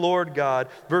 2, O Lord God.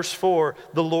 Verse 4,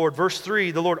 the Lord. Verse 3,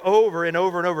 the Lord, over and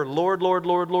over and over. Lord, Lord,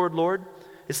 Lord, Lord, Lord.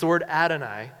 It's the word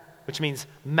Adonai, which means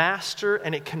master,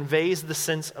 and it conveys the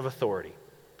sense of authority.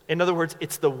 In other words,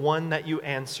 it's the one that you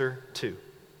answer to.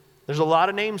 There's a lot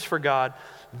of names for God,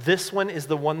 This one is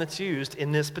the one that's used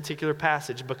in this particular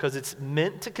passage because it's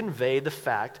meant to convey the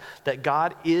fact that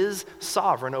God is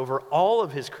sovereign over all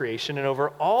of his creation and over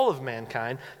all of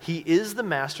mankind. He is the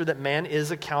master that man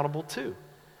is accountable to.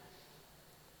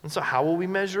 And so how will we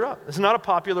measure up? It's not a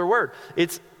popular word.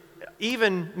 It's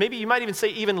even, maybe you might even say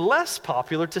even less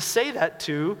popular to say that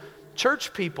to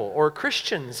church people or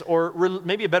Christians, or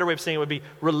maybe a better way of saying it would be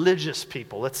religious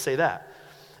people. Let's say that.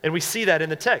 And we see that in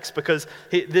the text because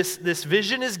this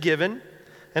vision is given.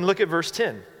 And look at verse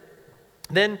 10.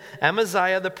 Then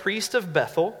Amaziah, the priest of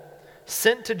Bethel,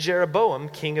 sent to Jeroboam,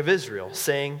 king of Israel,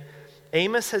 saying,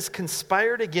 Amos has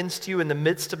conspired against you in the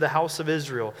midst of the house of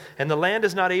Israel, and the land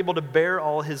is not able to bear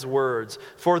all his words.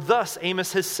 For thus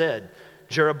Amos has said,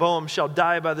 Jeroboam shall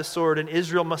die by the sword, and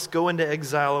Israel must go into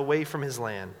exile away from his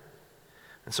land.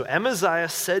 And so Amaziah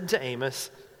said to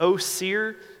Amos, O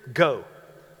seer, go.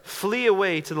 Flee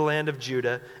away to the land of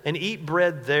Judah and eat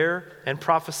bread there and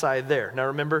prophesy there. Now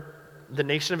remember, the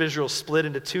nation of Israel is split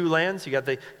into two lands. You got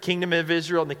the kingdom of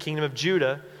Israel and the kingdom of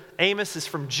Judah. Amos is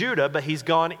from Judah, but he's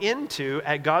gone into,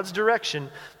 at God's direction,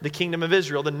 the kingdom of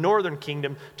Israel, the northern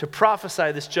kingdom, to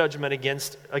prophesy this judgment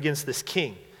against this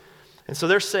king. And so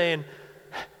they're saying,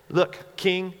 look,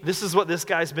 king, this is what this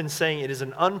guy's been saying. It is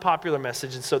an unpopular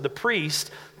message. And so the priest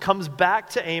comes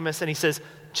back to Amos and he says,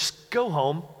 just go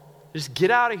home. Just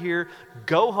get out of here,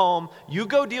 go home, you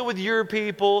go deal with your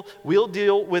people, we'll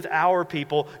deal with our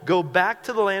people. Go back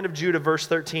to the land of Judah, verse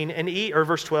 13,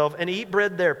 verse 12, and eat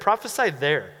bread there, prophesy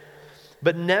there.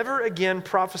 But never again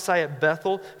prophesy at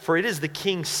Bethel, for it is the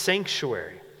king's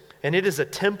sanctuary, and it is a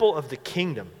temple of the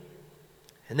kingdom.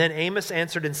 And then Amos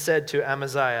answered and said to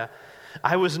Amaziah,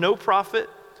 I was no prophet,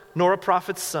 nor a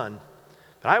prophet's son,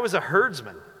 but I was a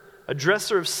herdsman, a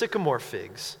dresser of sycamore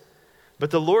figs. But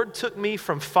the Lord took me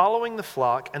from following the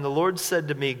flock, and the Lord said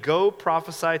to me, go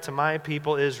prophesy to my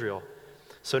people Israel.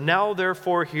 So now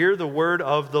therefore hear the word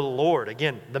of the Lord.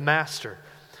 Again, the master.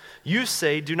 You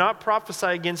say, do not prophesy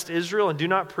against Israel, and do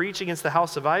not preach against the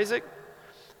house of Isaac.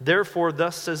 Therefore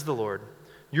thus says the Lord,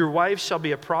 your wives shall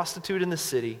be a prostitute in the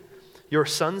city. Your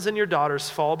sons and your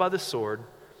daughters fall by the sword.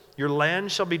 Your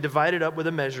land shall be divided up with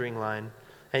a measuring line,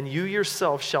 and you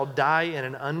yourself shall die in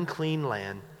an unclean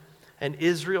land. And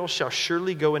Israel shall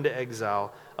surely go into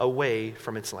exile away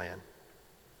from its land.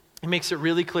 He makes it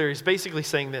really clear. He's basically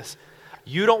saying this.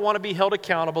 You don't want to be held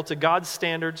accountable to God's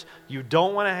standards. You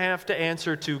don't want to have to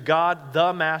answer to God,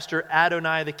 the Master,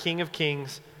 Adonai, the King of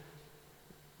Kings.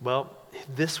 Well,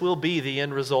 this will be the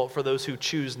end result for those who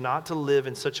choose not to live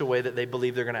in such a way that they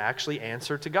believe they're going to actually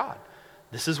answer to God.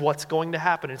 This is what's going to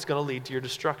happen. It's going to lead to your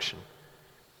destruction.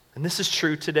 And this is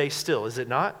true today still, is it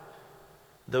not?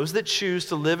 Those that choose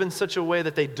to live in such a way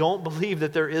that they don't believe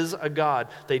that there is a God,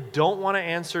 they don't want to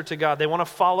answer to God, they want to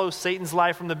follow Satan's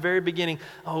lie from the very beginning.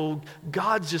 Oh,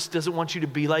 God just doesn't want you to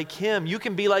be like him. You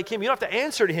can be like him. You don't have to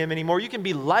answer to him anymore. You can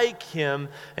be like him.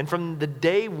 And from the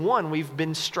day one, we've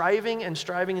been striving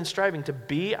to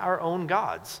be our own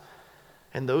gods.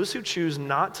 And those who choose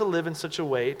not to live in such a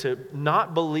way, to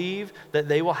not believe that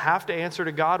they will have to answer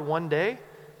to God one day,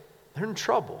 they're in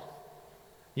trouble.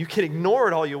 You can ignore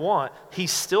it all you want. He's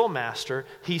still master.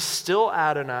 He's still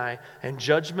Adonai. And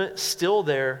judgment still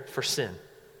there for sin.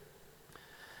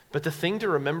 But the thing to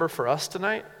remember for us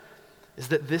tonight is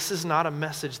that this is not a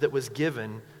message that was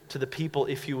given to the people,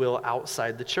 if you will,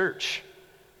 outside the church.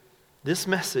 This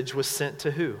message was sent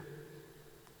to who?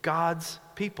 God's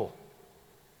people.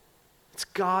 It's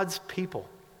God's people.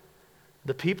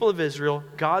 The people of Israel,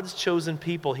 God's chosen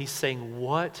people. He's saying,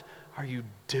 what are you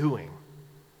doing?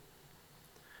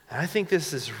 And I think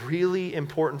this is really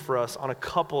important for us on a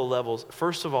couple of levels.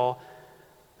 First of all,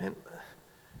 man,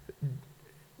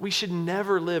 we should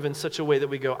never live in such a way that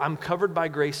we go, I'm covered by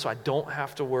grace, so I don't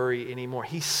have to worry anymore.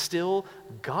 He's still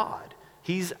God.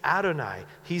 He's Adonai.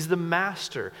 He's the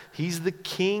master. He's the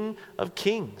King of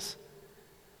kings.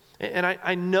 And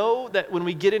I know that when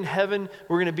we get in heaven,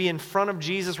 we're going to be in front of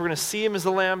Jesus. We're going to see him as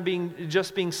the lamb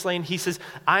being slain. He says,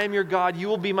 I am your God. You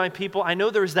will be my people. I know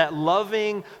there's that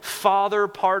loving father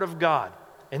part of God.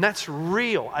 And that's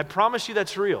real. I promise you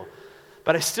that's real.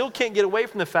 But I still can't get away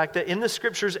from the fact that in the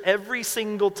scriptures, every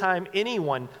single time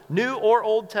anyone, New or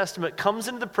Old Testament, comes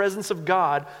into the presence of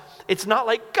God, it's not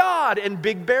like God and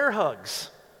big bear hugs.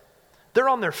 They're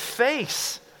on their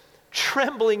face,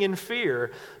 trembling in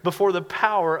fear before the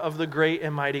power of the great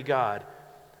and mighty God.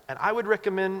 And I would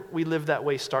recommend we live that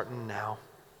way starting now.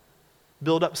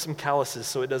 Build up some calluses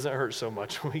so it doesn't hurt so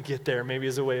much when we get there, maybe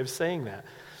as a way of saying that.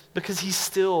 Because he's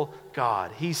still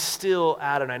God. He's still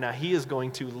Adonai. Now, he is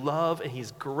going to love and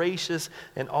he's gracious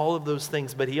and all of those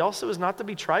things, but he also is not to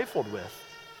be trifled with.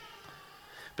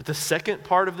 But the second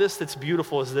part of this that's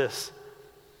beautiful is this.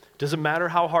 Doesn't matter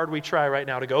how hard we try right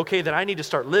now to go, okay, then I need to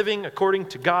start living according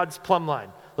to God's plumb line.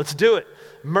 Let's do it.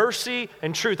 Mercy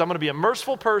and truth. I'm going to be a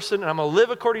merciful person, and I'm going to live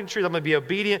according to truth. I'm going to be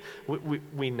obedient.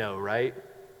 We know, right?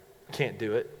 Can't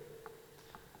do it.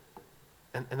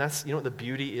 And that's, you know what the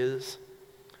beauty is?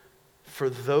 For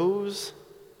those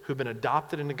who've been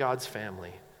adopted into God's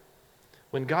family,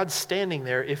 when God's standing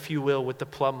there, if you will, with the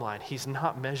plumb line, he's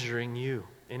not measuring you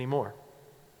anymore.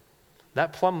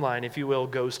 That plumb line, if you will,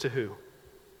 goes to who?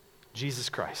 Jesus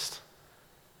Christ.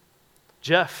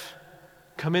 Jeff,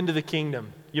 come into the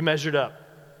kingdom. You measured up.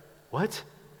 What?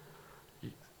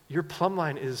 Your plumb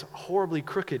line is horribly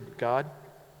crooked, God.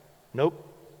 Nope.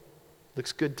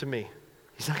 Looks good to me.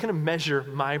 He's not going to measure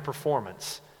my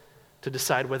performance to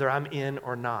decide whether I'm in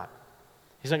or not.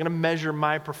 He's not going to measure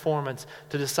my performance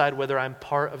to decide whether I'm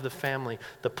part of the family.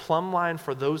 The plumb line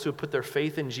for those who have put their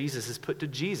faith in Jesus is put to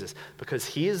Jesus because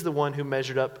he is the one who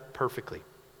measured up perfectly.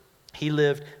 He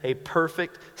lived a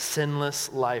perfect,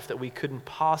 sinless life that we couldn't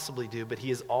possibly do, but he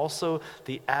is also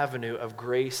the avenue of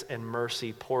grace and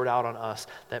mercy poured out on us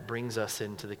that brings us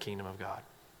into the kingdom of God.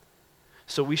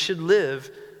 So we should live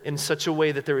in such a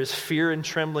way that there is fear and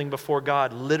trembling before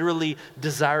God, literally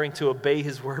desiring to obey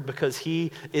his word because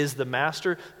he is the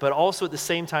master, but also at the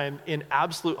same time in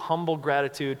absolute humble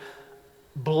gratitude,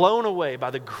 blown away by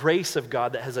the grace of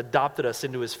God that has adopted us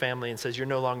into his family and says, you're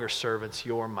no longer servants,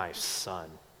 you're my son.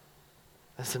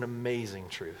 That's an amazing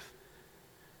truth.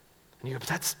 And you go,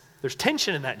 but there's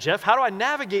tension in that, Jeff. How do I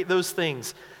navigate those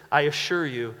things? I assure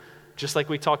you, just like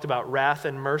we talked about wrath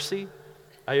and mercy,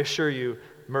 I assure you,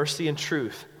 mercy and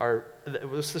truth are,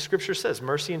 what the scripture says,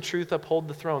 mercy and truth uphold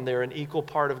the throne. They're an equal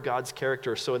part of God's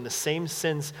character. So in the same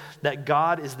sense that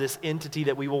God is this entity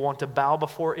that we will want to bow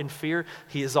before in fear,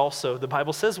 he is also, the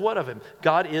Bible says what of him?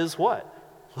 God is what?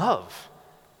 Love.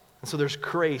 And so there's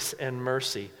grace and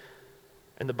mercy.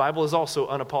 And the Bible is also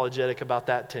unapologetic about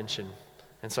that tension.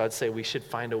 And so I'd say we should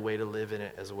find a way to live in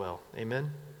it as well.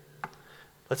 Amen?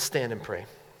 Let's stand and pray.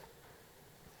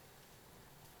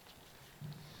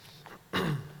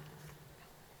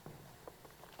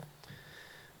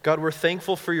 God, we're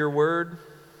thankful for your word.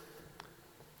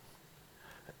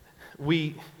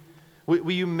 Will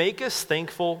you make us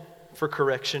thankful for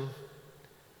correction?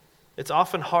 It's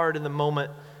often hard in the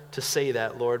moment to say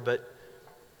that, Lord, but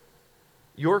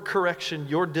your correction,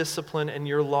 your discipline, and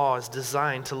your law is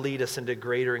designed to lead us into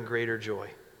greater and greater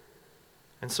joy.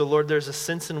 And so, Lord, there's a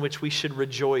sense in which we should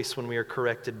rejoice when we are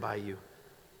corrected by you,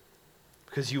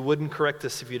 because you wouldn't correct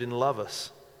us if you didn't love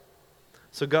us.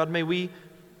 So, God, may we,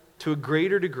 to a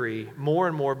greater degree, more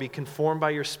and more be conformed by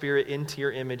your Spirit into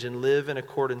your image and live in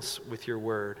accordance with your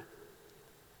word.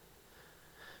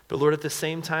 But Lord, at the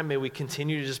same time, may we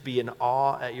continue to just be in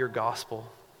awe at your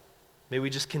gospel. May we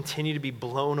just continue to be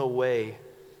blown away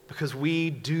because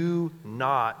we do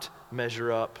not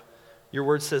measure up. Your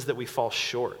word says that we fall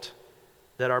short,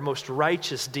 that our most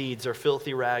righteous deeds are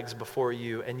filthy rags before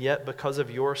you, and yet because of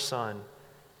your Son,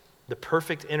 the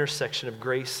perfect intersection of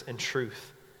grace and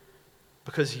truth,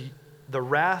 because the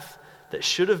wrath that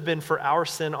should have been for our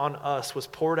sin on us was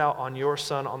poured out on your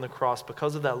Son on the cross.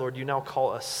 Because of that, Lord, you now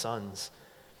call us sons.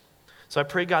 So I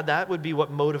pray, God, that would be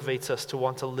what motivates us to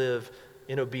want to live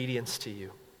in obedience to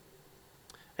you.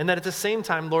 And that at the same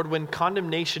time, Lord, when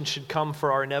condemnation should come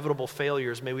for our inevitable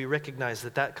failures, may we recognize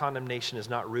that that condemnation is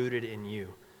not rooted in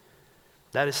you.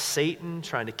 That is Satan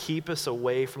trying to keep us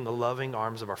away from the loving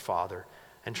arms of our Father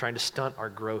and trying to stunt our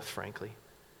growth, frankly.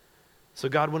 So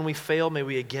God, when we fail, may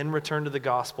we again return to the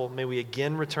gospel. May we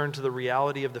again return to the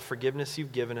reality of the forgiveness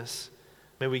you've given us.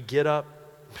 May we get up.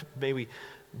 May we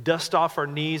dust off our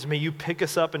knees. May you pick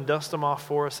us up and dust them off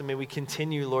for us. And may we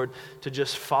continue, Lord, to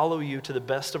just follow you to the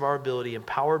best of our ability,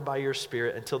 empowered by your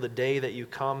Spirit, until the day that you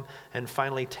come and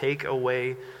finally take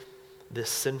away this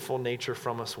sinful nature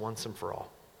from us once and for all.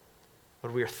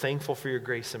 Lord, we are thankful for your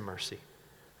grace and mercy.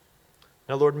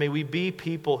 Now, Lord, may we be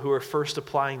people who are first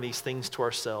applying these things to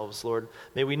ourselves, Lord.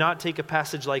 May we not take a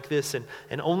passage like this and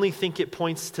only think it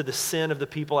points to the sin of the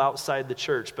people outside the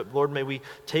church. But, Lord, may we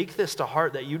take this to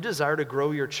heart that you desire to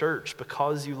grow your church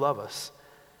because you love us.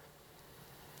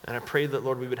 And I pray that,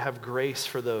 Lord, we would have grace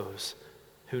for those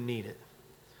who need it.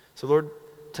 So, Lord,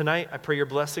 tonight, I pray your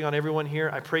blessing on everyone here.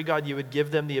 I pray, God, you would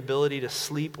give them the ability to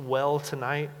sleep well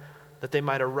tonight, that they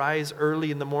might arise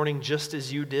early in the morning just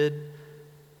as you did,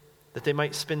 that they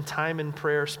might spend time in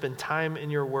prayer, spend time in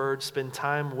your word, spend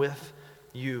time with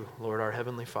you, Lord, our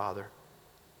Heavenly Father.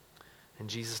 In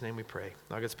Jesus' name we pray.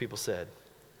 All God's people said,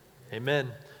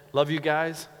 amen. Love you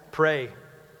guys. Pray.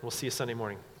 We'll see you Sunday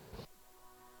morning.